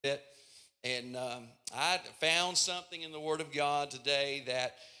And I found something in the Word of God today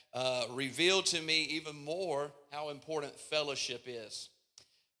that revealed to me even more how important fellowship is.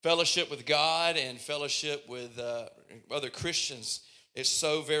 Fellowship with God and fellowship with other Christians is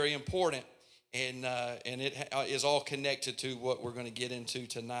so very important, and it is all connected to what we're going to get into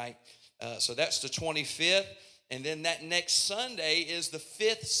tonight. So that's the 25th, and then that next Sunday is the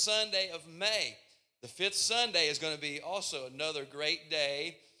 5th Sunday of May. The 5th Sunday is going to be also another great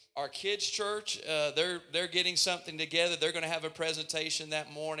day. Our kids' church, they're getting something together. They're going to have a presentation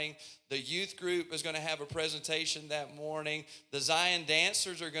that morning. The youth group is going to have a presentation that morning. The Zion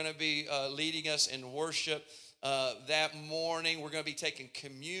dancers are going to be leading us in worship that morning. We're going to be taking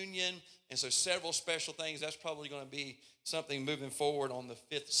communion. And so several special things. That's probably going to be something moving forward on the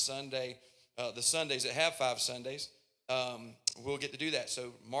 5th Sunday. The Sundays that have 5 Sundays, we'll get to do that.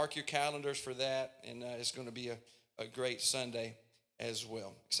 So mark your calendars for that. And it's going to be a great Sunday as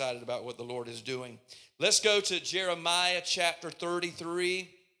well. Excited about what the Lord is doing. Let's go to Jeremiah chapter 33. I'm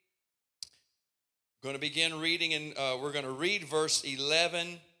going to begin reading, and we're going to read verse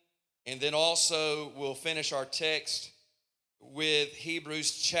 11, and then also we'll finish our text with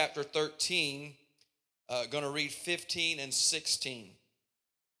Hebrews chapter 13. Going to read 15 and 16.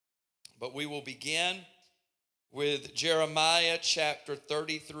 But we will begin with Jeremiah chapter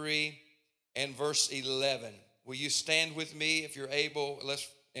 33 and verse 11. Will you stand with me if you're able,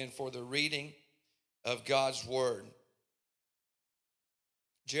 and for the reading of God's word.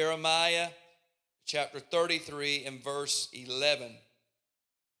 Jeremiah chapter 33 and verse 11.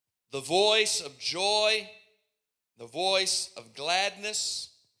 The voice of joy, the voice of gladness,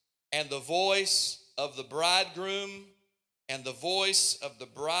 and the voice of the bridegroom, and the voice of the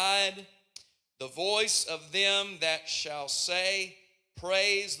bride, the voice of them that shall say,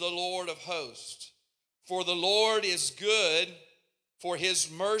 Praise the Lord of hosts. For the Lord is good, for his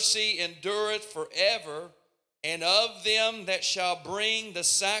mercy endureth forever, and of them that shall bring the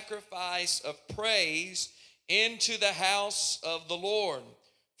sacrifice of praise into the house of the Lord.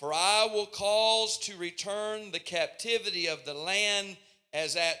 For I will cause to return the captivity of the land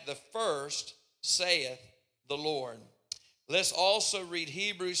as at the first, saith the Lord. Let's also read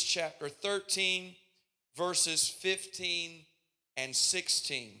Hebrews chapter 13, verses 15 and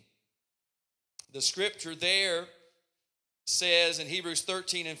 16. The scripture there says in Hebrews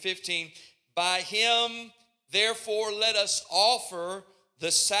 13 and 15, By him, therefore, let us offer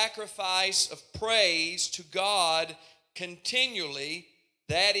the sacrifice of praise to God continually,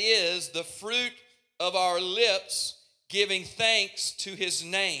 that is, the fruit of our lips, giving thanks to his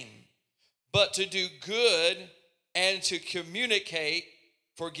name. But to do good and to communicate,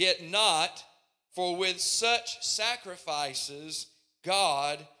 forget not, for with such sacrifices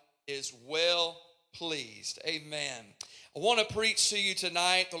God is well pleased. Amen. I want to preach to you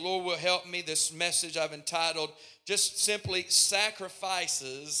tonight. The Lord will help me. This message I've entitled just simply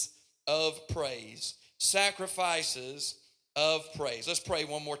Sacrifices of Praise. Sacrifices of Praise. Let's pray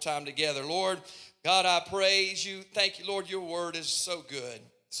one more time together. Lord God, I praise you. Thank you, Lord. Your word is so good.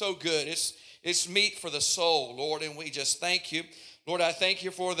 So good. It's meat for the soul, Lord, and we just thank you. Lord, I thank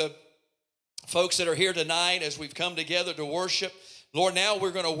you for the folks that are here tonight as we've come together to worship. Lord, now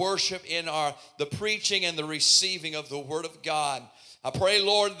we're going to worship in the preaching and the receiving of the Word of God. I pray,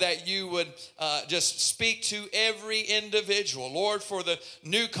 Lord, that you would just speak to every individual. Lord, for the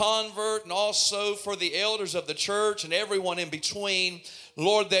new convert and also for the elders of the church and everyone in between.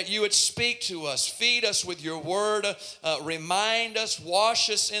 Lord, that you would speak to us, feed us with your word, remind us,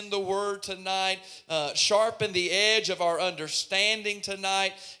 wash us in the word tonight, sharpen the edge of our understanding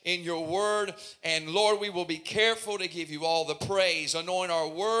tonight in your word. And Lord, we will be careful to give you all the praise. Anoint our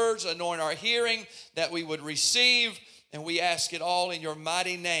words, anoint our hearing, that we would receive. And we ask it all in your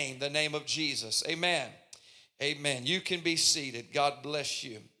mighty name, the name of Jesus. Amen. Amen. You can be seated. God bless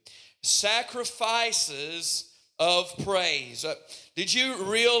you. Sacrifices of praise. Did you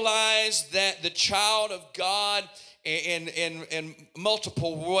realize that the child of God, in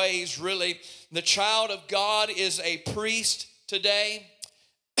multiple ways really, the child of God is a priest today?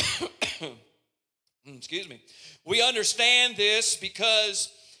 Excuse me. We understand this because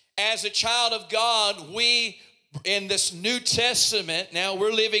as a child of God, we, in this New Testament, now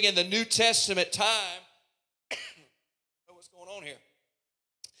we're living in the New Testament time. What's going on here?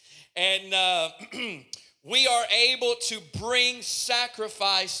 And we are able to bring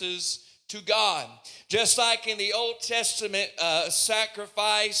sacrifices to God. Just like in the Old Testament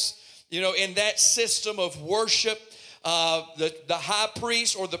sacrifice, in that system of worship, the high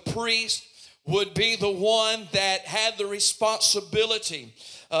priest or the priest would be the one that had the responsibility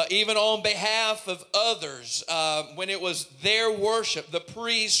even on behalf of others. When it was their worship, the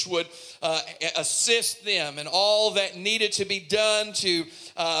priests would assist them in all that needed to be done to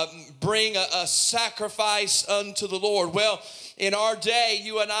bring a sacrifice unto the Lord. Well, in our day,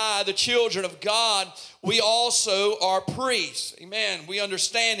 you and I, the children of God, we also are priests. Amen. We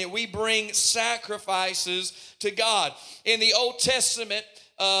understand that we bring sacrifices to God. In the Old Testament,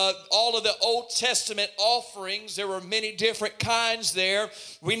 all of the Old Testament offerings, there were many different kinds there.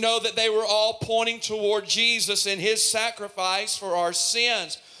 We know that they were all pointing toward Jesus and his sacrifice for our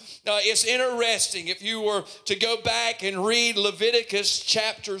sins. It's interesting, if you were to go back and read Leviticus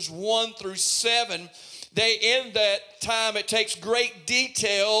chapters 1 through 7, in that time, it takes great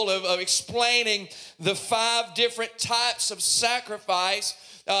detail of explaining the 5 different types of sacrifices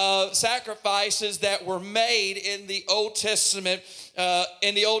that were made in the Old Testament,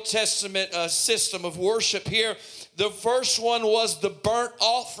 system of worship here. The first one was the burnt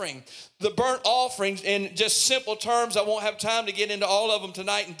offering. The burnt offerings, in just simple terms, I won't have time to get into all of them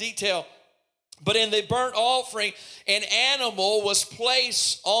tonight in detail. But in the burnt offering, an animal was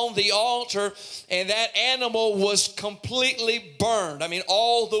placed on the altar, and that animal was completely burned. I mean,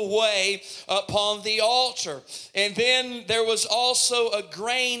 all the way upon the altar. And then there was also a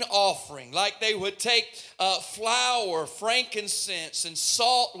grain offering, like they would take flour, frankincense, and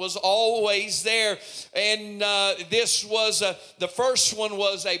salt was always there. And this was, the first one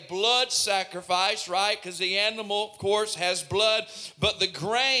was a blood sacrifice, right? Because the animal, of course, has blood, but the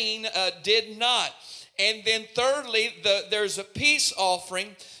grain did not. And then thirdly, there's a peace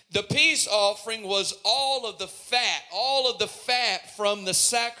offering. The peace offering was all of the fat from the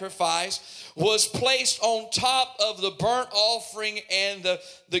sacrifice was placed on top of the burnt offering and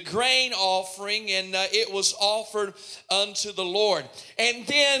the grain offering, and it was offered unto the Lord. And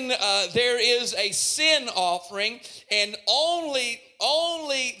then there is a sin offering, and only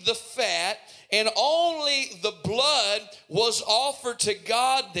the fat and only the blood was offered to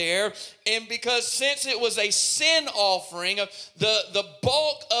God there. And because since it was a sin offering, the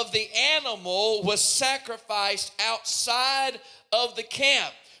bulk of the animal was sacrificed outside of the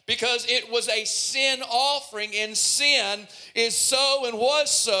camp, because it was a sin offering, and sin is so and was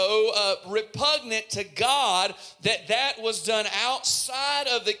so repugnant to God that was done outside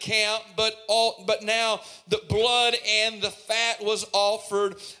of the camp, but now the blood and the fat was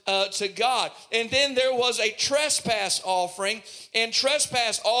offered to God. And then there was a trespass offering, and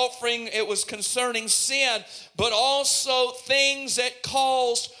trespass offering, it was concerning sin, but also things that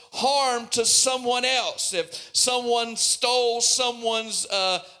caused harm to someone else. If someone stole someone's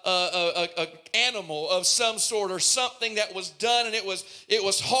animal of some sort, or something that was done and it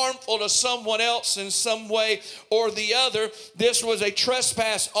was harmful to someone else in some way or the other, this was a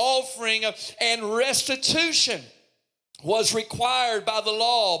trespass offering, and restitution was required by the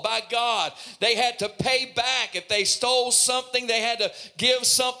law, by God. They had to pay back. If they stole something, they had to give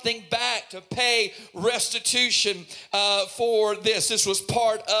something back to pay restitution for this. This was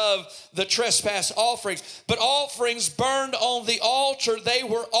part of the trespass offerings. But offerings burned on the altar, they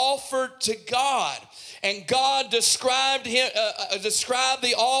were offered to God. And God described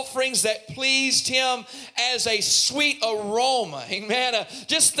the offerings that pleased him as a sweet aroma. Amen.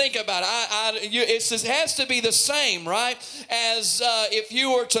 Just think about it. It has to be the same, right? As if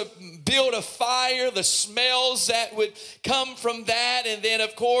you were to build a fire, the smells that would come from that. And then,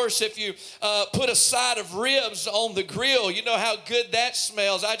 of course, if you put a side of ribs on the grill, you know how good that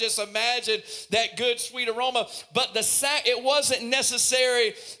smells. I just imagine that good, sweet aroma. But it wasn't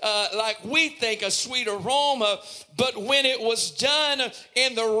necessary like we think a sweet aroma, but when it was done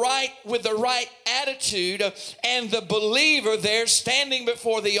with the right attitude, and the believer there standing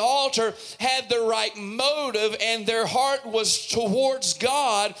before the altar had the right motive, and their heart was towards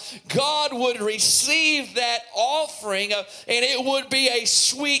God, God would receive that offering, and it would be a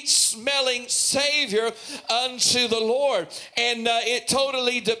sweet smelling Savior unto the Lord. And it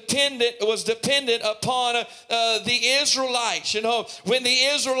totally was dependent upon the Israelites. You know, when the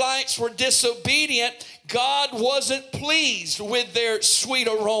Israelites were disobedient, God wasn't pleased with their sweet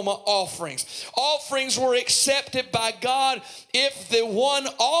aroma offerings. Offerings were accepted by God if the one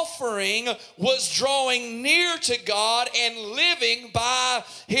offering was drawing near to God and living by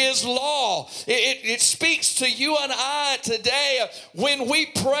his law. It speaks to you and I today when we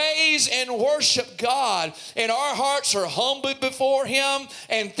praise and worship God, and our hearts are humbled before him,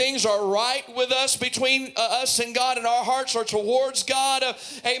 and things are right with us between us and God, and our hearts are towards God.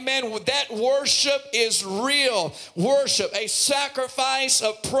 Amen. That worship is is real worship, a sacrifice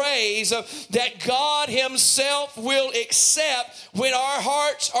of praise that God himself will accept when our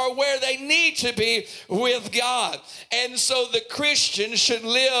hearts are where they need to be with God. And so the Christian should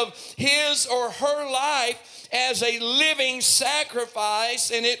live his or her life as a living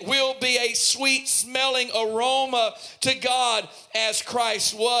sacrifice, and it will be a sweet smelling aroma to God as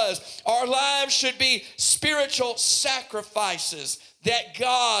Christ was. Our lives should be spiritual sacrifices that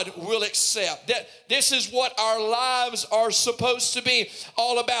God will accept. That this is what our lives are supposed to be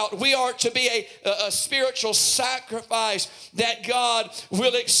all about. We are to be a spiritual sacrifice that God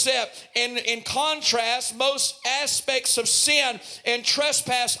will accept. And in contrast, most aspects of sin and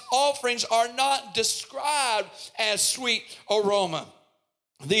trespass offerings are not described as sweet aroma.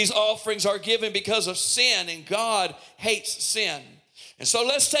 These offerings are given because of sin, and God hates sin. And so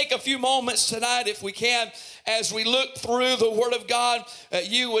let's take a few moments tonight, if we can, as we look through the Word of God.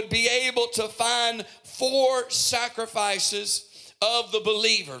 You would be able to find 4 sacrifices of the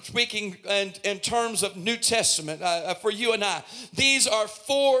believer, speaking in terms of New Testament for you and I. These are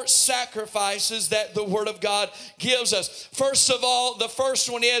 4 sacrifices that the Word of God gives us. First of all, the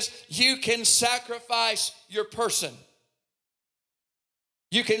first one is you can sacrifice your person.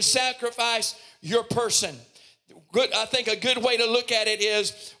 You can sacrifice your person. Good, I think a good way to look at it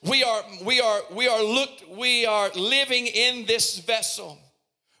is we are living in this vessel.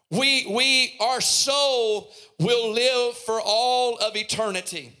 Our soul will live for all of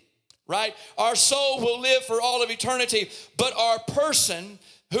eternity, right? Our soul will live for all of eternity, but our person,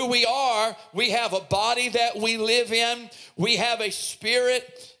 who we are, we have a body that we live in, we have a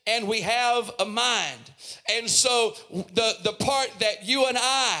spirit, and we have a mind. And so the part that you and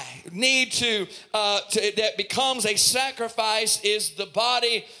I need to that becomes a sacrifice is the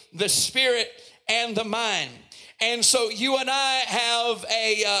body, the spirit, and the mind. And so you and I have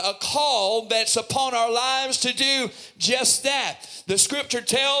a call that's upon our lives to do just that. The scripture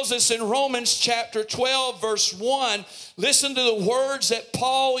tells us in Romans chapter 12, verse 1, listen to the words that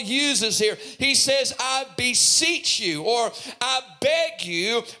Paul uses here. He says, I beseech you, or I beg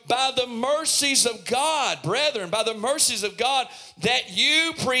you by the mercies of God, brethren, by the mercies of God, that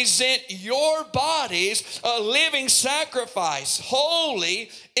you present your bodies a living sacrifice,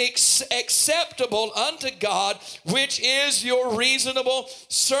 holy, acceptable unto God, which is your reasonable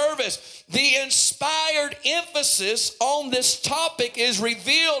service. The inspired emphasis on this topic is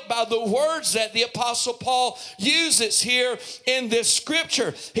revealed by the words that the Apostle Paul uses here in this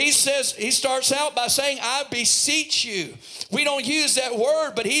scripture. He starts out by saying, I beseech you. We don't use that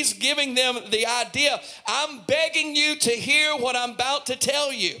word, but he's giving them the idea. I'm begging you to hear what I'm about to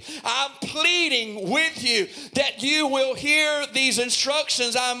tell you. I'm pleading with you that you will hear these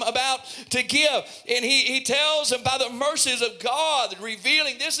instructions I'm about to give. And he tells them by the mercies of God,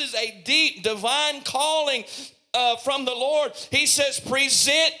 revealing this is a deep divine calling from the Lord. He says,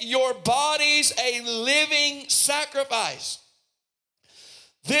 present your bodies a living sacrifice.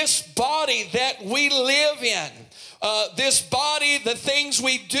 This body that we live in, this body, the things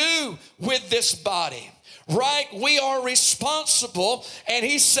we do with this body, right? We are responsible, and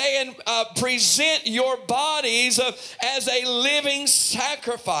he's saying, present your bodies as a living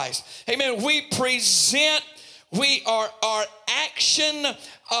sacrifice. Amen. Our action,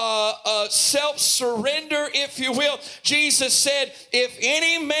 self-surrender, if you will. Jesus said, if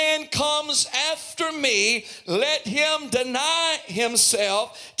any man comes after me, let him deny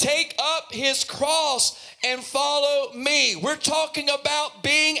himself, take up his cross, and follow me. We're talking about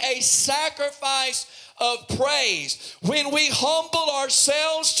being a sacrifice of praise. When we humble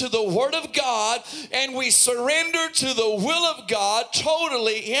ourselves to the Word of God and we surrender to the will of God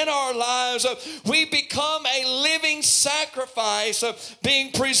totally in our lives, we become a living sacrifice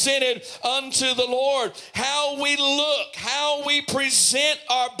being presented unto the Lord. How we look, how we present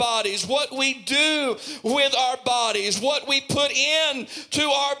our bodies, what we do with our bodies, what we put into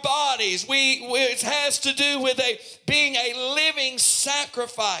our bodies, it has to do with being a living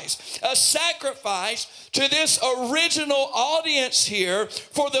sacrifice. A sacrifice to this original audience here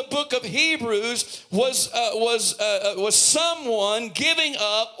for the book of Hebrews was someone giving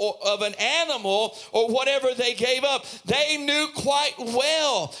up of an animal or whatever they gave up. They knew quite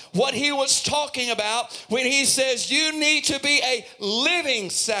well what he was talking about when he says you need to be a living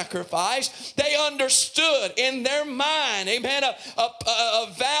sacrifice. They understood in their mind, amen, a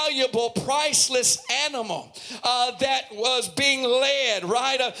valuable, priceless animal that was being led,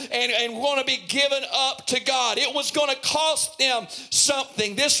 right, and going to be given up to God. It was going to cost them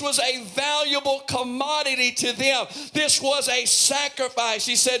something. This was a valuable commodity to them. This was a sacrifice.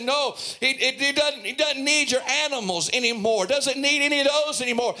 He said, no, he doesn't need your animals anymore. Doesn't need any of those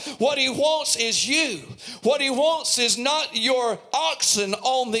anymore. What he wants is you. What he wants is not your oxen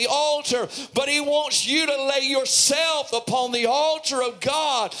on the altar, but he wants you to lay yourself upon the altar of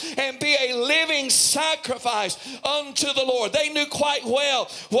God and be a living sacrifice unto the Lord. They knew quite well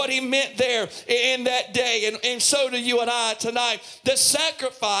what he meant there in that day, and so do you and I tonight. The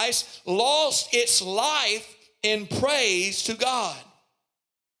sacrifice lost its life in praise to God.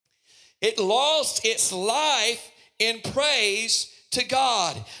 It lost its life in praise to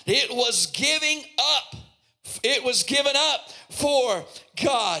God. It was giving up. It was given up for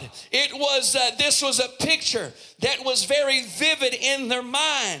God. It was this was a picture that was very vivid in their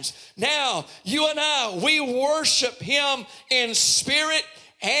minds. Now, you and I, we worship him in spirit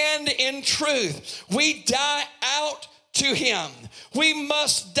and in truth. We die out to him. We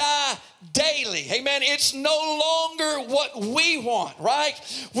must die daily. Amen. It's no longer what we want, right?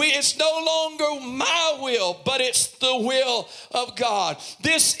 It's no longer my will, but it's the will of God.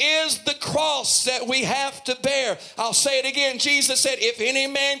 This is the cross that we have to bear. I'll say it again. Jesus said, if any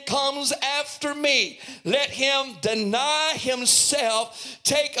man comes after me, let him deny himself,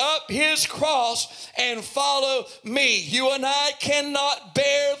 take up his cross, and follow me. You and I cannot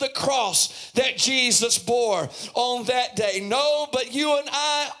bear the cross that Jesus bore on that day. No, but you and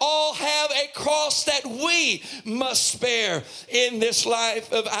I all have a cross that we must bear in this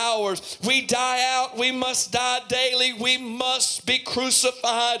life of ours. We die out. We must die daily. We must be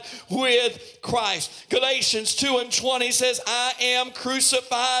crucified with Christ. Galatians 2:20 says, I am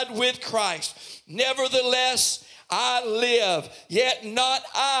crucified with Christ. Nevertheless, I live, yet not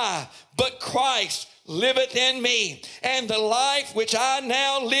I, but Christ liveth in me. And the life which I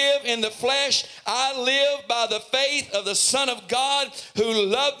now live in the flesh, I live by the faith of the Son of God, who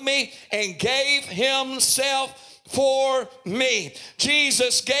loved me and gave himself for me.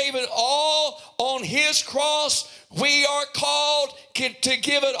 Jesus gave it all on his cross. We are called to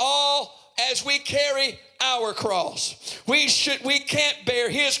give it all as we carry our cross. We can't bear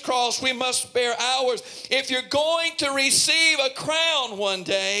his cross. We must bear ours. If you're going to receive a crown one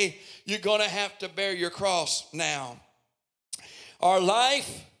day, you're going to have to bear your cross now. Our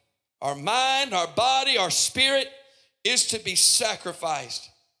life, our mind, our body, our spirit is to be sacrificed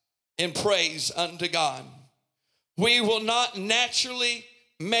in praise unto God. We will not naturally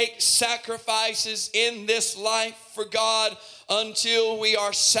make sacrifices in this life for God until we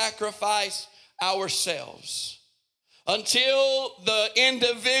are sacrificed ourselves. Until the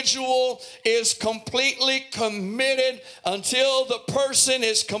individual is completely committed, until the person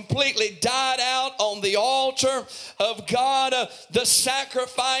is completely died out on the altar of God, the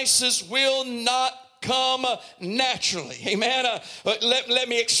sacrifices will not come naturally. Amen. Let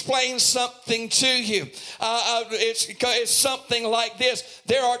me explain something to you. It's something like this.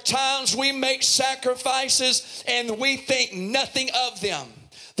 There are times we make sacrifices and we think nothing of them.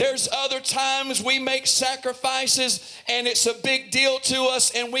 There's other times we make sacrifices and it's a big deal to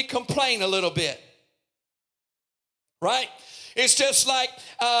us and we complain a little bit. Right? It's just like,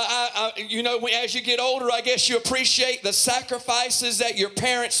 as you get older, I guess you appreciate the sacrifices that your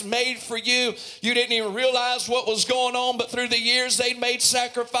parents made for you. You didn't even realize what was going on, but through the years, they'd made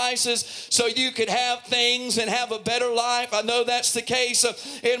sacrifices so you could have things and have a better life. I know that's the case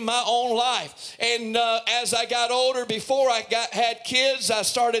in my own life. And as I got older, before I had kids, I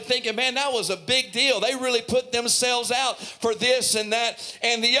started thinking, man, that was a big deal. They really put themselves out for this and that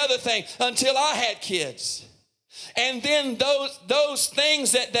and the other thing until I had kids. And then those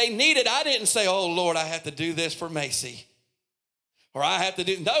things that they needed, I didn't say, oh, Lord, I have to do this for Macy. Or I have to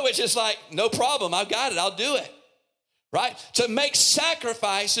do, no, it's just like, no problem, I've got it, I'll do it. Right? To make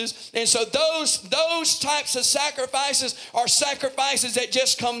sacrifices. And so those types of sacrifices are sacrifices that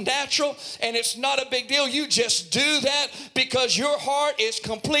just come natural, and it's not a big deal. You just do that because your heart is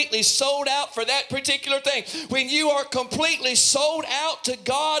completely sold out for that particular thing. When you are completely sold out to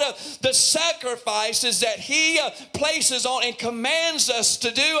God, the sacrifices that he places on and commands us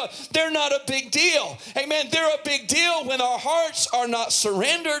to do, they're not a big deal. Amen. They're a big deal when our hearts are not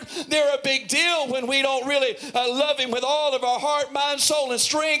surrendered. They're a big deal when we don't really love him with all of our heart, mind, soul, and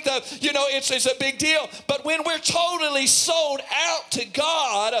strength. It's a big deal. But when we're totally sold out to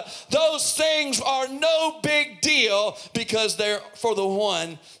God, those things are no big deal because they're for the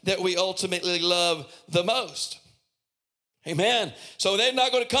one that we ultimately love the most. Amen. So they're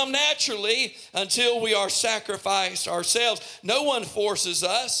not going to come naturally until we are sacrificed ourselves. No one forces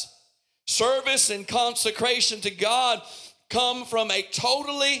us. Service and consecration to God come from a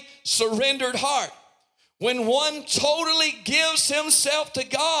totally surrendered heart. When one totally gives himself to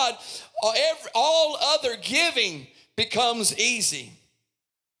God, all other giving becomes easy,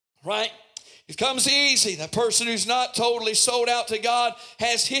 right? It becomes easy. The person who's not totally sold out to God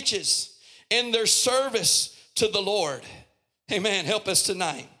has hitches in their service to the Lord. Amen. Help us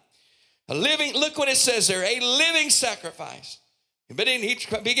tonight. Look what it says there, a living sacrifice. But then he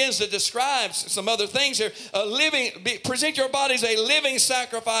begins to describe some other things here. Present your bodies a living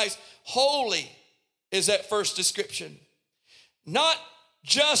sacrifice. Holy is that first description. Not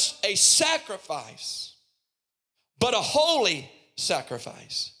just a sacrifice, but a holy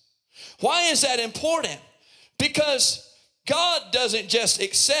sacrifice. Why is that important? Because God doesn't just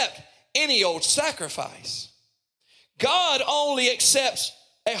accept any old sacrifice. God only accepts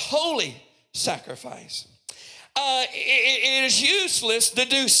a holy sacrifice. It is useless to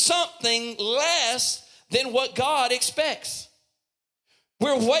do something less than what God expects.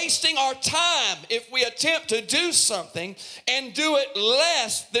 We're wasting our time if we attempt to do something and do it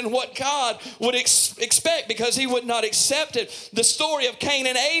less than what God would expect, because he would not accept it. The story of Cain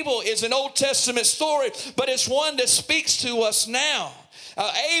and Abel is an Old Testament story, but it's one that speaks to us now.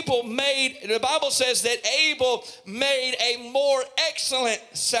 The Bible says that Abel made a more excellent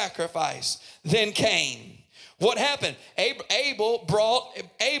sacrifice than Cain. What happened? Abel brought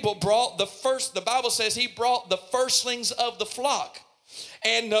the Bible says he brought the firstlings of the flock.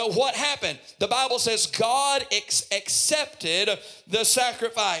 And what happened? The Bible says God accepted the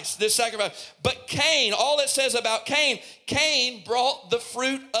sacrifice, this sacrifice. But Cain, all it says about Cain brought the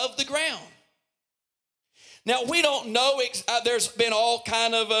fruit of the ground. Now, we don't know, there's been all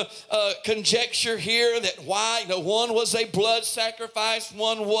kind of conjecture here that why, one was a blood sacrifice,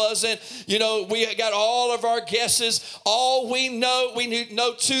 one wasn't. We got all of our guesses. All we know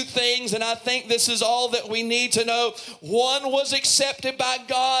two things, and I think this is all that we need to know. One was accepted by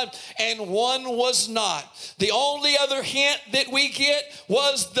God, and one was not. The only other hint that we get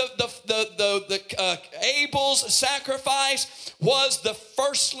was Abel's sacrifice was the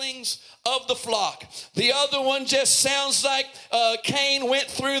firstlings of the flock. The other one just sounds like Cain went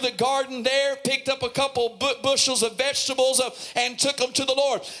through the garden there, picked up a couple bushels of vegetables and took them to the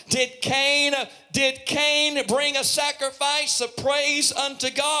Lord. Did Cain bring a sacrifice of praise unto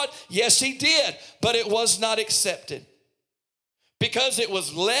God? Yes, he did, but it was not accepted because it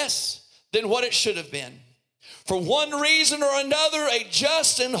was less than what it should have been. For one reason or another, a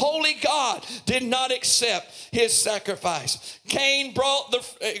just and holy God did not accept his sacrifice. Abel brought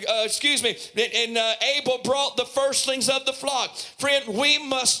the firstlings of the flock. Friend, we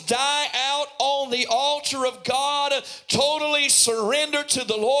must die out on the altar of God, totally surrender to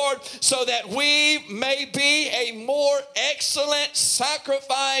the Lord, so that we may be a more excellent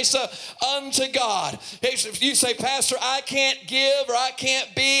sacrifice unto God. If you say, Pastor, I can't give, or I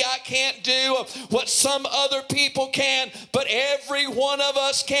can't do what some other people can, but every one of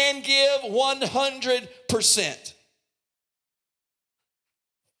us can give 100%.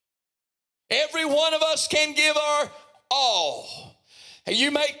 Every one of us can give our all. And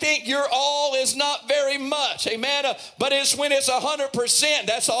you may think your all is not very much, amen, but it's when it's 100%,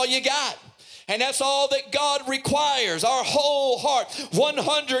 that's all you got. And that's all that God requires, our whole heart,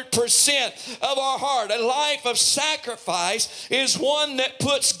 100% of our heart. A life of sacrifice is one that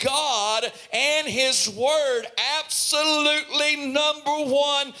puts God and his word absolutely number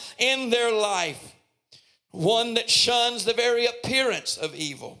one in their life. One that shuns the very appearance of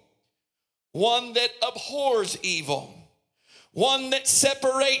evil. One that abhors evil. One that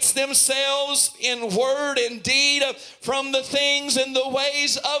separates themselves in word and deed from the things and the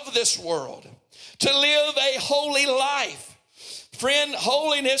ways of this world. To live a holy life. Friend,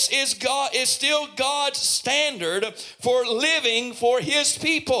 holiness is still God's standard for living for his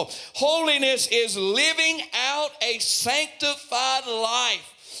people. Holiness is living out a sanctified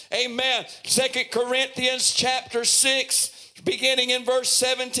life. Amen. 2 Corinthians chapter 6, beginning in verse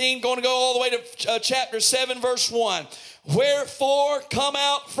 17, going to go all the way to chapter 7, verse 1. Wherefore come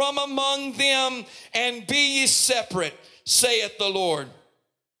out from among them and be ye separate, saith the Lord,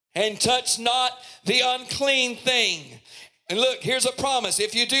 and touch not the unclean thing. And look, here's a promise.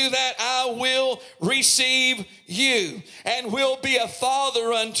 If you do that, I will receive you and will be a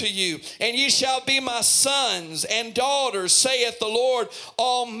father unto you. And ye shall be my sons and daughters, saith the Lord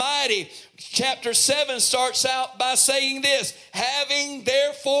Almighty. Chapter 7 starts out by saying this: having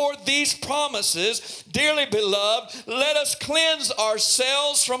therefore these promises, dearly beloved, let us cleanse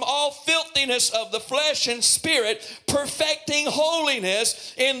ourselves from all filthiness of the flesh and spirit, perfecting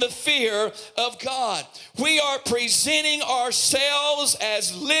holiness in the fear of God. We are presenting our ourselves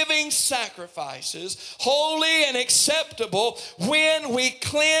as living sacrifices, holy and acceptable, when we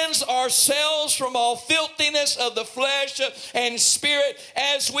cleanse ourselves from all filthiness of the flesh and spirit,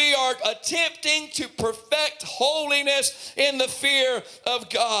 as we are attempting to perfect holiness in the fear of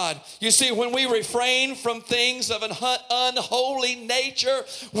God. You see, when we refrain from things of an unholy nature,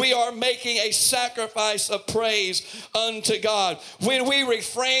 we are making a sacrifice of praise unto God. When we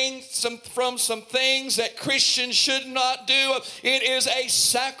refrain from some things that Christians should not do, it is a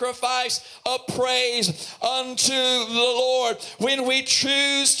sacrifice of praise unto the Lord. When we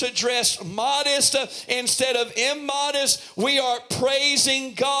choose to dress modest instead of immodest, we are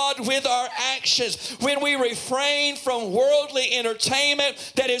praising God with our actions. When we refrain from worldly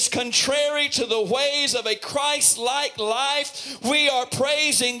entertainment that is contrary to the ways of a Christ-like life, we are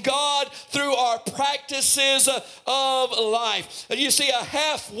praising God through our practices of life. You see, a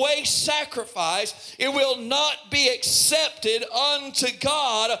halfway sacrifice, it will not be accepted unto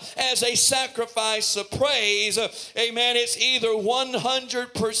God as a sacrifice of praise. Amen. It's either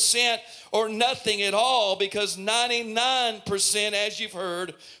 100% or nothing at all, because 99%, as you've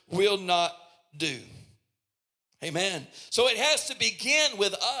heard, will not do. Amen. So it has to begin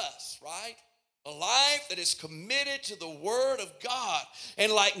with us, right? A life that is committed to the Word of God.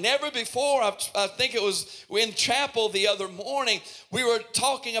 And like never before, I think it was in chapel the other morning, we were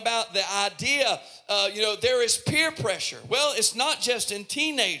talking about the idea, there is peer pressure. Well, it's not just in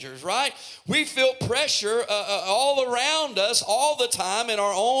teenagers, right? We feel pressure all around us all the time in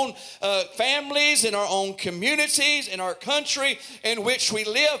our own families, in our own communities, in our country in which we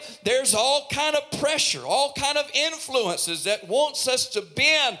live. There's all kind of pressure, all kind of influences that wants us to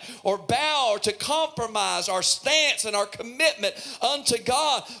bend or bow or to compromise our stance and our commitment unto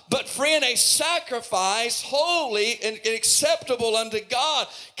God. But friend, a sacrifice holy and acceptable unto God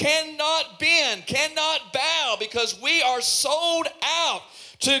cannot bend, cannot bow, because we are sold out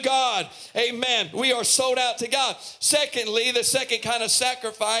to God. Amen. We are sold out to God. Secondly, the second kind of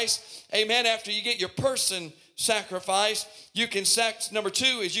sacrifice, amen, after you get your person sacrifice, number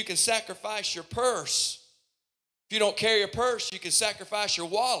two is you can sacrifice your purse. If you don't carry a purse, you can sacrifice your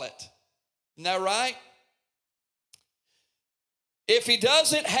wallet. Isn't that right? If he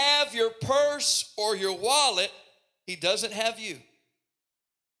doesn't have your purse or your wallet, he doesn't have you.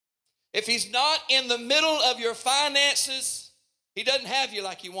 If he's not in the middle of your finances, he doesn't have you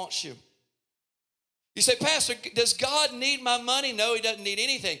like he wants you. You say, Pastor, does God need my money? No, he doesn't need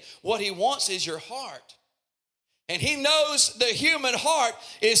anything. What he wants is your heart. And he knows the human heart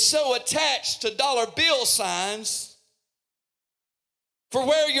is so attached to dollar bill signs. For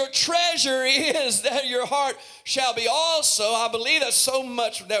where your treasure is, there your heart shall be also. I believe that's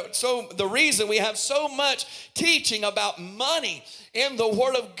the reason we have so much teaching about money in the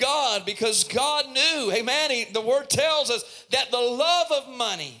Word of God, because God knew, amen, the Word tells us that the love of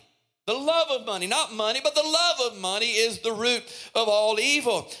money, not money, but the love of money is the root of all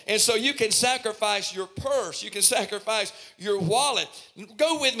evil. And so you can sacrifice your purse, you can sacrifice your wallet.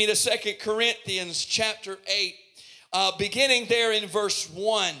 Go with me to 2 Corinthians chapter 8. Beginning there in verse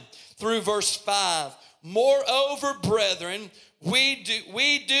 1 through verse 5. Moreover, brethren, we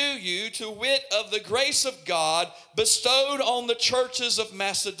do you to wit of the grace of God bestowed on the churches of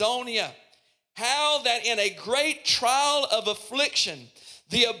Macedonia, how that in a great trial of affliction,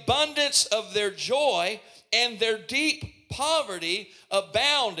 the abundance of their joy and their deep poverty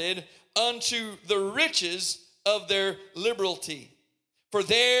abounded unto the riches of their liberality. For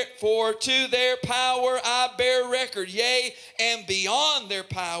to their power I bear record, yea, and beyond their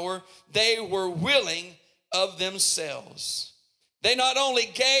power they were willing of themselves. They not only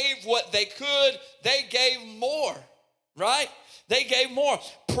gave what they could, they gave more, right? They gave more,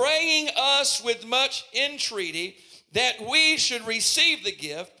 praying us with much entreaty that we should receive the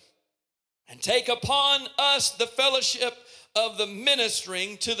gift and take upon us the fellowship of the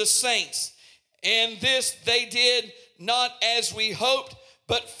ministering to the saints. And this they did not as we hoped,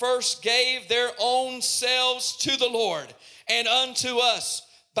 but first gave their own selves to the Lord and unto us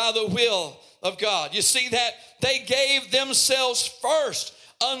by the will of God. You see that? They gave themselves first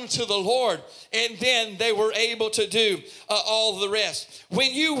unto the Lord, and then they were able to do all the rest.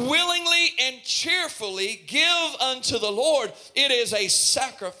 When you willingly and cheerfully give unto the Lord, it is a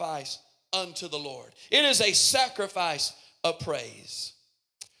sacrifice unto the Lord. It is a sacrifice of praise.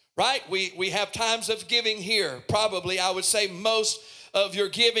 Right? We have times of giving here. Probably, I would say most of your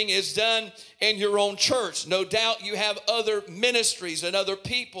giving is done in your own church. No doubt you have other ministries and other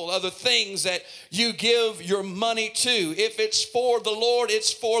people, other things that you give your money to. If it's for the Lord,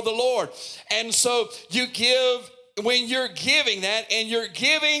 it's for the Lord. And so you give, when you're giving that, and you're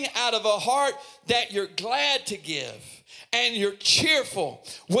giving out of a heart that you're glad to give, and you're cheerful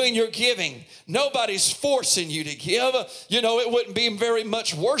when you're giving. Nobody's forcing you to give. You know, it wouldn't be very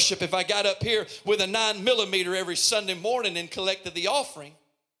much worship if I got up here with a 9mm every Sunday morning and collected the offering.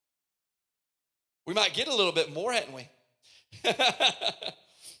 We might get a little bit more, hadn't we?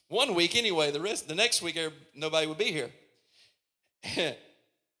 1 week anyway. The next week, nobody would be here.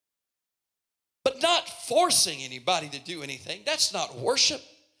 But not forcing anybody to do anything. That's not worship.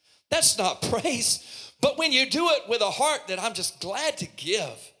 That's not praise. But when you do it with a heart that I'm just glad to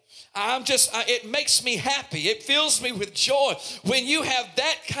give, it makes me happy. It fills me with joy. When you have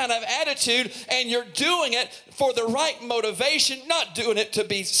that kind of attitude and you're doing it for the right motivation, not doing it to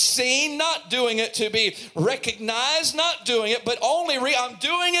be seen, not doing it to be recognized, not doing it, but I'm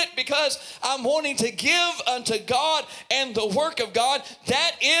doing it because I'm wanting to give unto God and the work of God.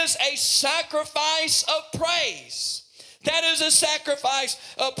 That is a sacrifice of praise. That is a sacrifice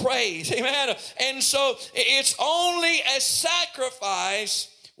of praise. Amen. And so it's only a sacrifice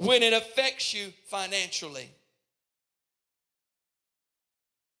when it affects you financially.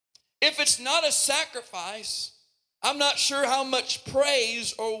 If it's not a sacrifice, I'm not sure how much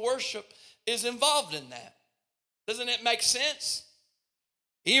praise or worship is involved in that. Doesn't it make sense?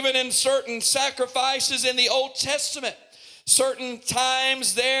 Even in certain sacrifices in the Old Testament, certain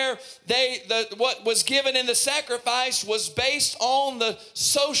times there, what was given in the sacrifice was based on the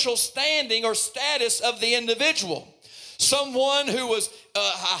social standing or status of the individual. Someone who was a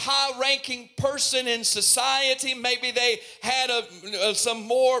high-ranking person in society, maybe they had some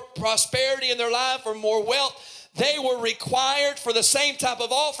more prosperity in their life or more wealth, they were required, for the same type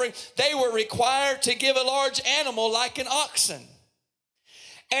of offering, they were required to give a large animal like an oxen.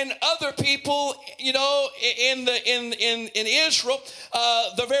 And other people, you know, in Israel,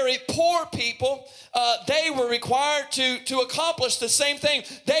 the very poor people, they were required to accomplish the same thing.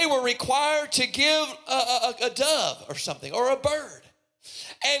 They were required to give a dove or something, or a bird.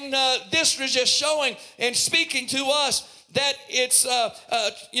 And this was just showing and speaking to us that it's,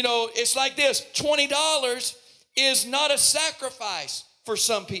 it's like this. $20 is not a sacrifice for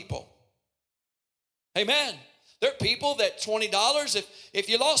some people. Amen. There are people that $20, if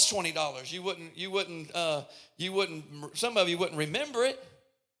you lost $20, some of you wouldn't remember it.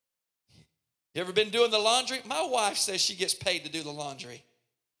 You ever been doing the laundry? My wife says she gets paid to do the laundry.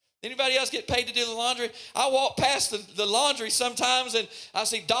 Anybody else get paid to do the laundry? I walk past the laundry sometimes and I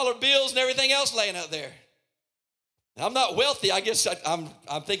see dollar bills and everything else laying out there. And I'm not wealthy. I guess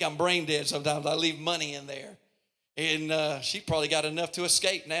I think I'm brain dead sometimes. I leave money in there. And she probably got enough to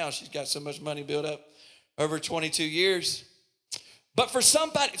escape now. She's got so much money built up over 22 years. But for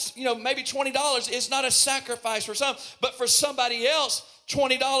somebody, maybe $20 is not a sacrifice for some, but for somebody else,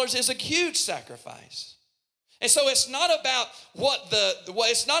 $20 is a huge sacrifice. And so it's not about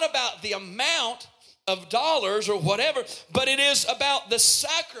it's not about the amount of dollars or whatever, but it is about the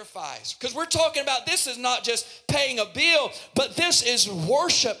sacrifice. Because we're talking about, this is not just paying a bill, but this is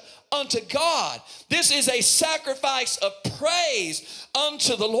worship unto God. This is a sacrifice of praise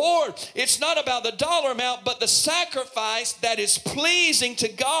unto the Lord. It's not about the dollar amount, but the sacrifice that is pleasing to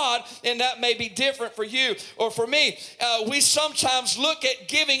God, and that may be different for you or for me. We sometimes look at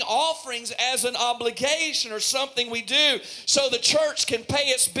giving offerings as an obligation or something we do so the church can pay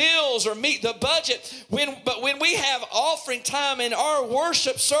its bills or meet the budget. But when we have offering time in our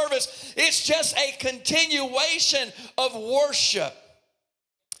worship service, it's just a continuation of worship.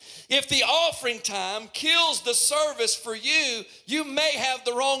 If the offering time kills the service for you, you may have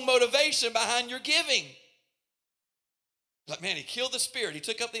the wrong motivation behind your giving. Like, man, he killed the Spirit. He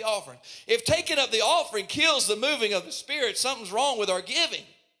took up the offering. If taking up the offering kills the moving of the Spirit, something's wrong with our giving.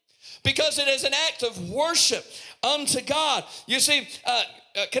 Because it is an act of worship unto God. You see,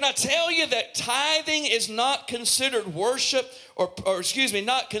 can I tell you that tithing is not considered worship or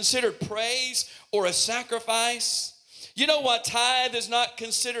not considered praise or a sacrifice? You know why tithe is not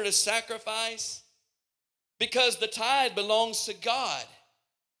considered a sacrifice? Because the tithe belongs to God.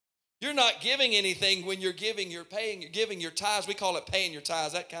 You're not giving anything when you're giving your tithes. We call it paying your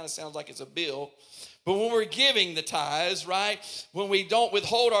tithes. That kind of sounds like it's a bill. But when we're giving the tithes, right, when we don't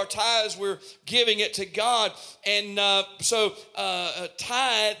withhold our tithes, we're giving it to God. And the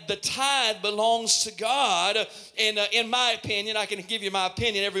tithe belongs to God. And in my opinion, I can give you my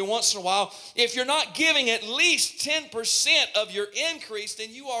opinion every once in a while. If you're not giving at least 10% of your increase,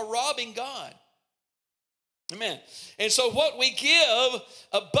 then you are robbing God. Amen. And so what we give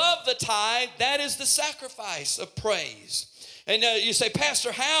above the tithe, that is the sacrifice of praise. And you say,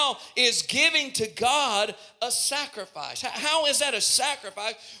 Pastor, how is giving to God a sacrifice? How is that a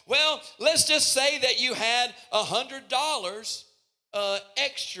sacrifice? Well, let's just say that you had $100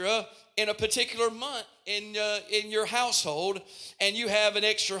 extra in a particular month in your household, and you have an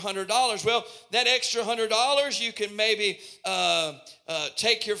extra $100. Well, that extra $100, you can maybe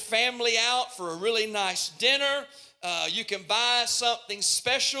take your family out for a really nice dinner. You can buy something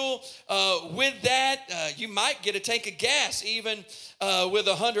special with that. You might get a tank of gas even with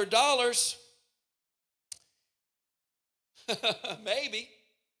 $100. Maybe.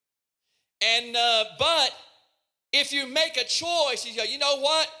 And but if you make a choice, you go, you know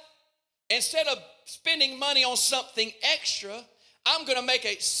what? Instead of spending money on something extra, I'm going to make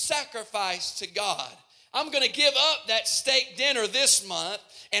a sacrifice to God. I'm going to give up that steak dinner this month,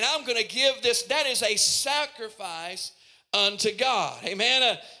 and I'm going to give this. That is a sacrifice unto God.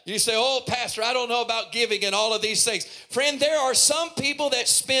 Amen. You say, oh, Pastor, I don't know about giving and all of these things. Friend, there are some people that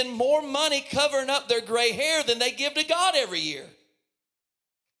spend more money covering up their gray hair than they give to God every year.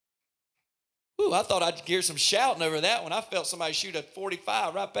 Ooh, I thought I'd hear some shouting over that when I felt somebody shoot a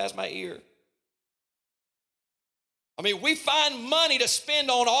 45 right past my ear. I mean, we find money to spend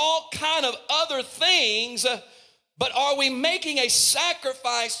on all kind of other things, but are we making a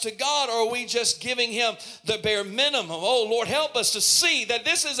sacrifice to God, or are we just giving him the bare minimum? Oh, Lord, help us to see that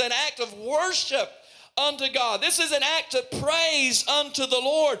this is an act of worship unto God. This is an act of praise unto the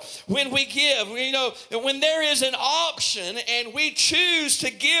Lord when we give. You know, when there is an option and we choose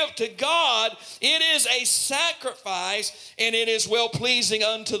to give to God, it is a sacrifice and it is well-pleasing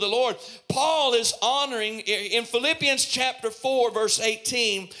unto the Lord. Paul is honoring, in Philippians chapter 4, verse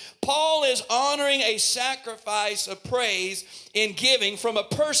 18, Paul is honoring a sacrifice of praise in giving from a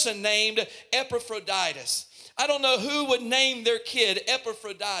person named Epaphroditus. I don't know who would name their kid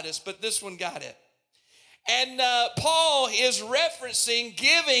Epaphroditus, but this one got it. And Paul is referencing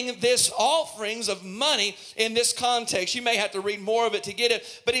giving this offerings of money in this context. You may have to read more of it to get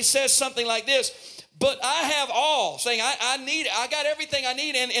it, but he says something like this: but I have all, saying I got everything I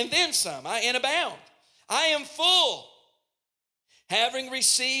need and then some, and abound. I am full, having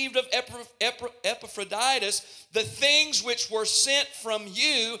received of Epaphroditus the things which were sent from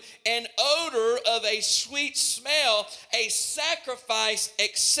you, an odor of a sweet smell, a sacrifice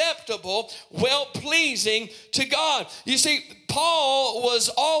acceptable, well-pleasing to God. You see, Paul was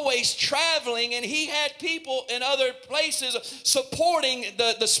always traveling, and he had people in other places supporting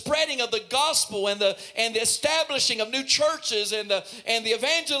the spreading of the gospel and the establishing of new churches and the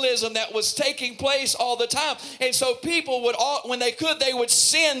evangelism that was taking place all the time. And so people would, when they could, they would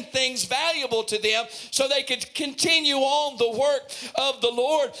send things valuable to them so they could continue on the work of the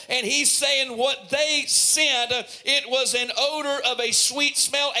Lord. And he's saying what they sent, it was an odor of a sweet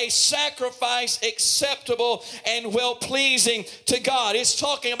smell, a sacrifice acceptable and well-pleasing to God. It's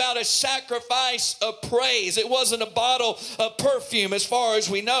talking about a sacrifice of praise. It wasn't a bottle of perfume as far as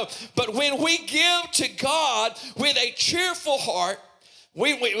we know. But when we give to God with a cheerful heart,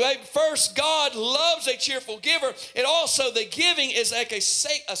 first, God loves a cheerful giver. And also the giving is like a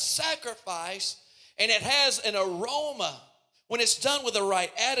sacrifice, and it has an aroma. When it's done with the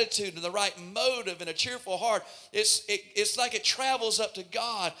right attitude and the right motive and a cheerful heart, it's like it travels up to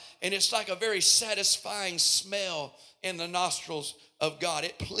God, and it's like a very satisfying smell in the nostrils of God.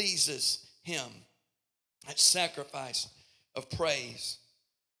 It pleases him. That sacrifice of praise.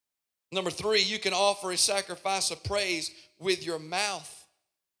 Number 3, you can offer a sacrifice of praise with your mouth.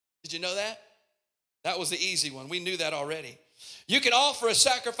 Did you know that? That was the easy one. We knew that already. You can offer a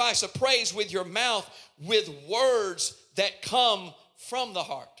sacrifice of praise with your mouth with words that come from the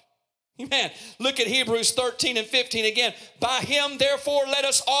heart. Amen. Look at Hebrews 13 and 15 again. By him, therefore, let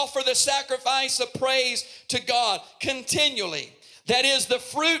us offer the sacrifice of praise to God continually. That is the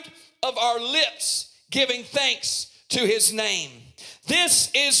fruit of our lips, giving thanks to his name.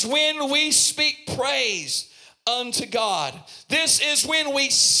 This is when we speak praise unto God. This is when we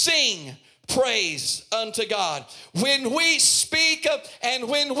sing praise unto God. When we speak and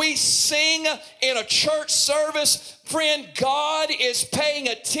when we sing in a church service, friend, God is paying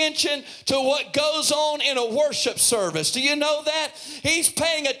attention to what goes on in a worship service. Do you know that? He's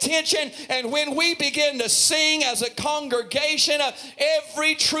paying attention, and when we begin to sing as a congregation,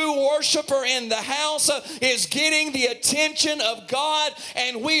 every true worshiper in the house is getting the attention of God,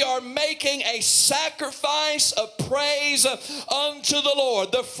 and we are making a sacrifice of praise unto the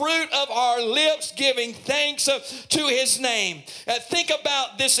Lord. The fruit of our lips giving thanks to his name. Think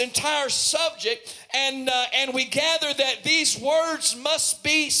about this entire subject, and we gather that these words must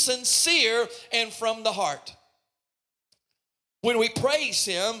be sincere and from the heart. When we praise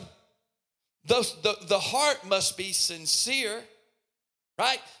him, the heart must be sincere,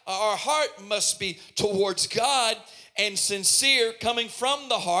 right? Our heart must be towards God, and sincere, coming from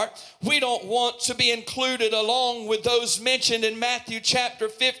the heart. We don't want to be included along with those mentioned in Matthew chapter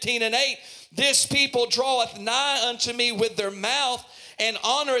 15 and 8. This people draweth nigh unto me with their mouth and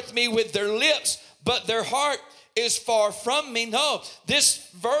honoreth me with their lips, but their heart is far from me. No, this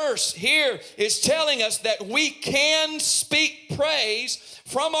verse here is telling us that we can speak praise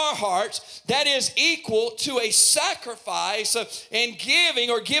from our hearts that is equal to a sacrifice in giving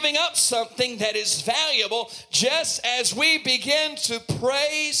or giving up something that is valuable, just as we begin to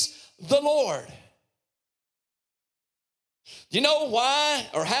praise the Lord. You know why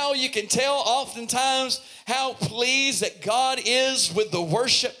or how you can tell oftentimes how pleased that God is with the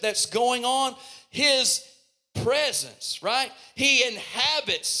worship that's going on? His presence, right? He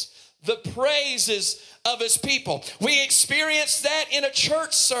inhabits the praises of his people. We experience that in a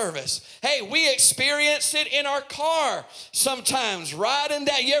church service. Hey, we experience it in our car sometimes, riding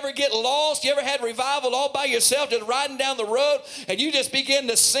down. You ever get lost? You ever had revival all by yourself, just riding down the road, and you just begin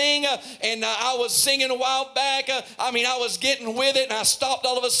to sing? I was singing a while back. I was getting with it, and I stopped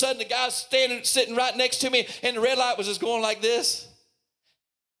all of a sudden. The guy sitting right next to me, and the red light was just going like this.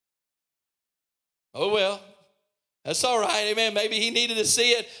 Oh, well. That's all right, amen. Maybe he needed to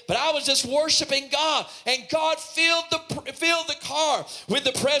see it, but I was just worshiping God, and God filled the car with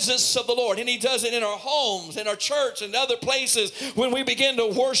the presence of the Lord. And he does it in our homes, in our church, and other places when we begin to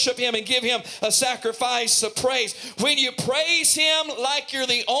worship him and give him a sacrifice of praise. When you praise him like you're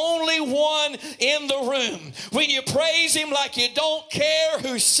the only one in the room, when you praise him like you don't care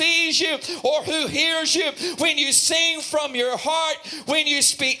who sees you or who hears you, when you sing from your heart, when you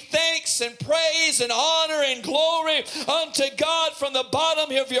speak thanks and praise and honor and glory unto God from the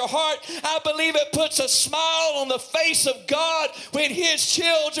bottom of your heart, I believe it puts a smile on the face of God when his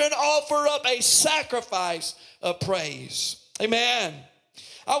children offer up a sacrifice of praise. Amen.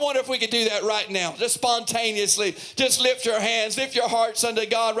 I wonder if we could do that right now, just spontaneously. Just lift your hands, lift your hearts unto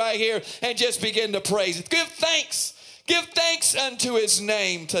God right here, and just begin to praise it. Give thanks. Give thanks unto his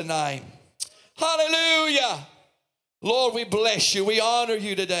name tonight. Hallelujah. Lord, we bless you. We honor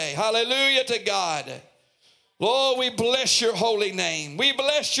you today. Hallelujah to God. Lord, we bless your holy name. We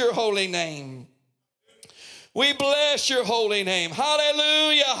bless your holy name. We bless your holy name.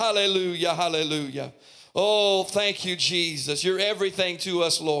 Hallelujah, hallelujah, hallelujah. Oh, thank you, Jesus. You're everything to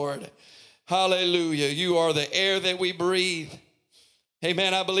us, Lord. Hallelujah. You are the air that we breathe.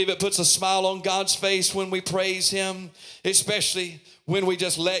 Amen. I believe it puts a smile on God's face when we praise him, especially when we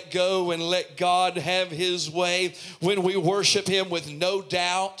just let go and let God have his way, when we worship him with no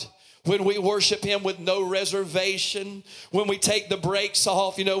doubt, when we worship him with no reservation, when we take the brakes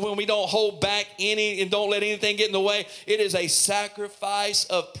off, when we don't hold back any and don't let anything get in the way. It is a sacrifice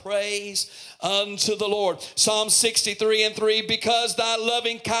of praise unto the Lord. Psalm 63 and 3, because thy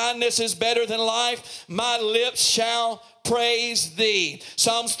loving kindness is better than life, my lips shall praise thee.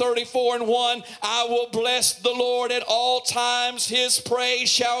 Psalms 34 and 1, I will bless the Lord at all times. His praise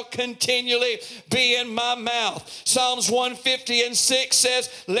shall continually be in my mouth. Psalms 150 and 6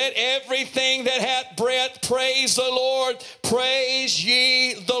 says, let everything that hath breath praise the Lord. Praise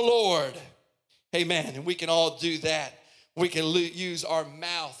ye the Lord. Amen. And we can all do that. We can use our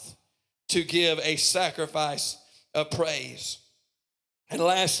mouth to give a sacrifice of praise. And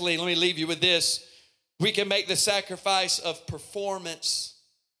lastly, let me leave you with this. We can make the sacrifice of performance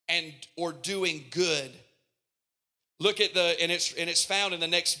or doing good. Look at and it's found in the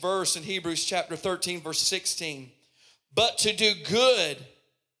next verse in Hebrews chapter 13, verse 16. But to do good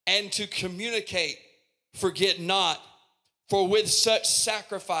and to communicate, forget not, for with such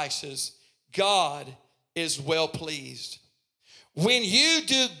sacrifices, God is well pleased. When you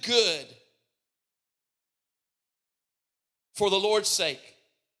do good for the Lord's sake,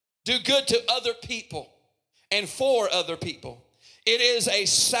 do good to other people and for other people, it is a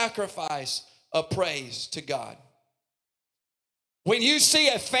sacrifice of praise to God. When you see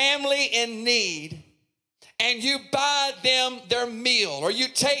a family in need and you buy them their meal or you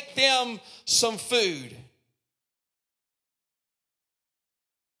take them some food,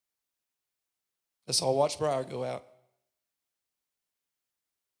 let's all watch Briar go out.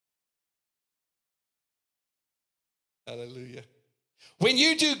 Hallelujah. When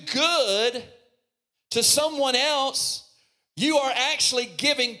you do good to someone else, you are actually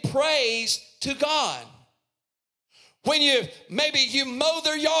giving praise to God. When maybe you mow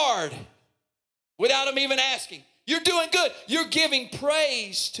their yard without them even asking, you're doing good. You're giving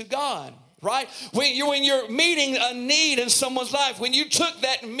praise to God. right? When you're meeting a need in someone's life, when you took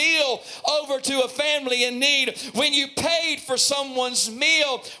that meal over to a family in need, when you paid for someone's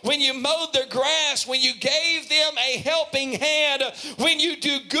meal, when you mowed their grass, when you gave them a helping hand, when you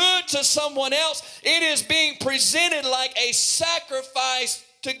do good to someone else, it is being presented like a sacrifice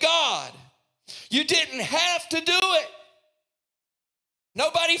to God. You didn't have to do it.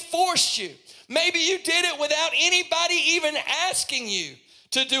 Nobody forced you. Maybe you did it without anybody even asking you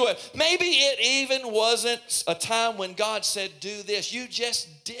to do it. Maybe it even wasn't a time when God said, do this. You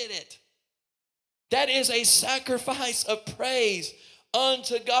just did it. That is a sacrifice of praise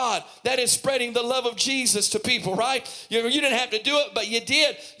unto God. That is spreading the love of Jesus to people, right? You didn't have to do it, but you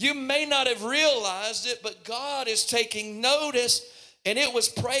did. You may not have realized it, but God is taking notice, and it was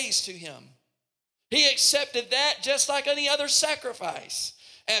praise to him. He accepted that just like any other sacrifice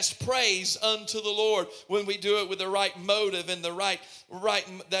as praise unto the Lord when we do it with the right motive and the right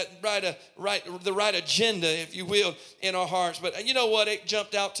agenda, if you will, in our hearts. But you know what? It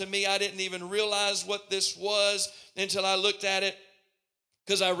jumped out to me. I didn't even realize what this was until I looked at it,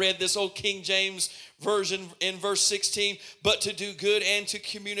 because I read this old King James version in verse 16. But to do good and to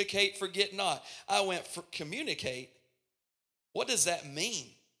communicate, forget not. I went, for communicate? What does that mean?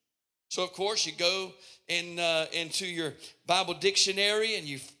 So, of course, you go into your Bible dictionary and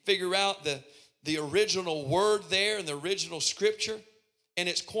you figure out the original word there in the original scripture, and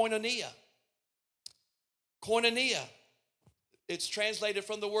it's koinonia. Koinonia. It's translated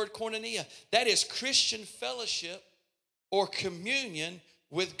from the word koinonia. That is Christian fellowship or communion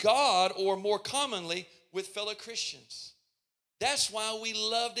with God, or more commonly, with fellow Christians. That's why we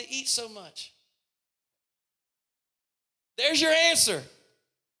love to eat so much. There's your answer.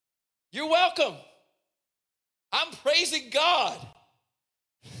 You're welcome. I'm praising God.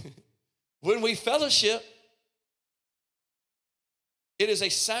 When we fellowship, it is a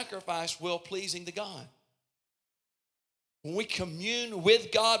sacrifice well-pleasing to God. When we commune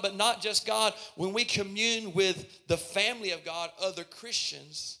with God, but not just God, when we commune with the family of God, other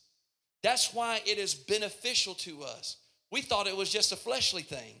Christians, that's why it is beneficial to us. We thought it was just a fleshly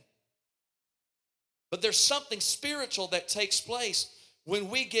thing. But there's something spiritual that takes place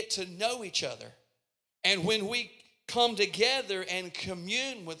when we get to know each other, and when we come together and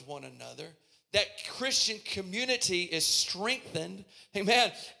commune with one another. That Christian community is strengthened.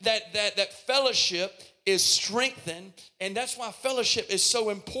 Amen. That fellowship is strengthened, and that's why fellowship is so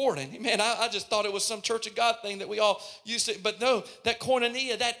important. Amen. I just thought it was some Church of God thing that we all used to, but no, that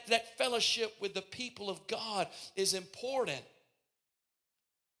koinonia, that fellowship with the people of God is important.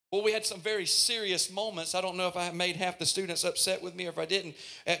 Well, we had some very serious moments. I don't know if I made half the students upset with me or if I didn't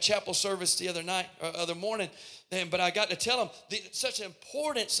at chapel service the other morning. But I got to tell them such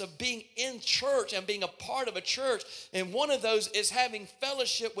importance of being in church and being a part of a church. And one of those is having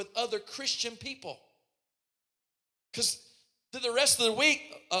fellowship with other Christian people. Because through the rest of the week,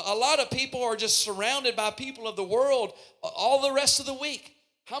 a lot of people are just surrounded by people of the world all the rest of the week.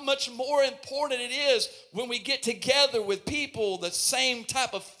 How much more important it is when we get together with people the same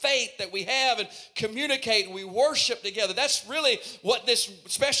type of faith that we have and communicate and we worship together. That's really what this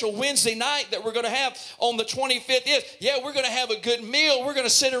special Wednesday night that we're going to have on the 25th is. Yeah, we're going to have a good meal. We're going to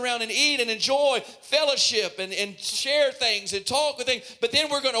sit around and eat and enjoy fellowship and share things and talk with things. But then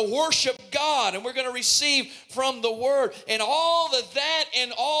we're going to worship God, and we're going to receive from the Word. And all of that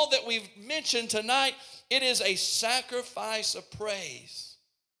and all that we've mentioned tonight, it is a sacrifice of praise.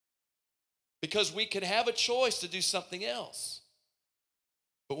 Because we can have a choice to do something else.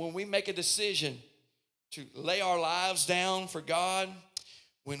 But when we make a decision to lay our lives down for God,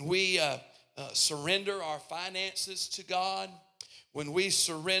 when we surrender our finances to God, when we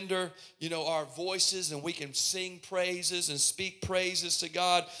surrender, our voices and we can sing praises and speak praises to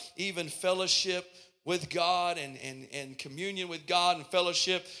God, even fellowship with God and communion with God and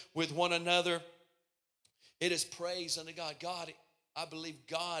fellowship with one another, it is praise unto God. God, I believe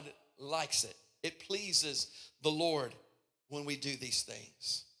God likes it. It pleases the Lord when we do these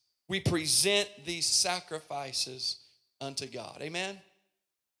things. We present these sacrifices unto God. Amen?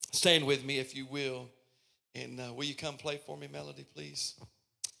 Stand with me if you will. And will you come play for me, Melody, please?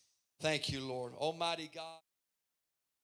 Thank you, Lord. Almighty God.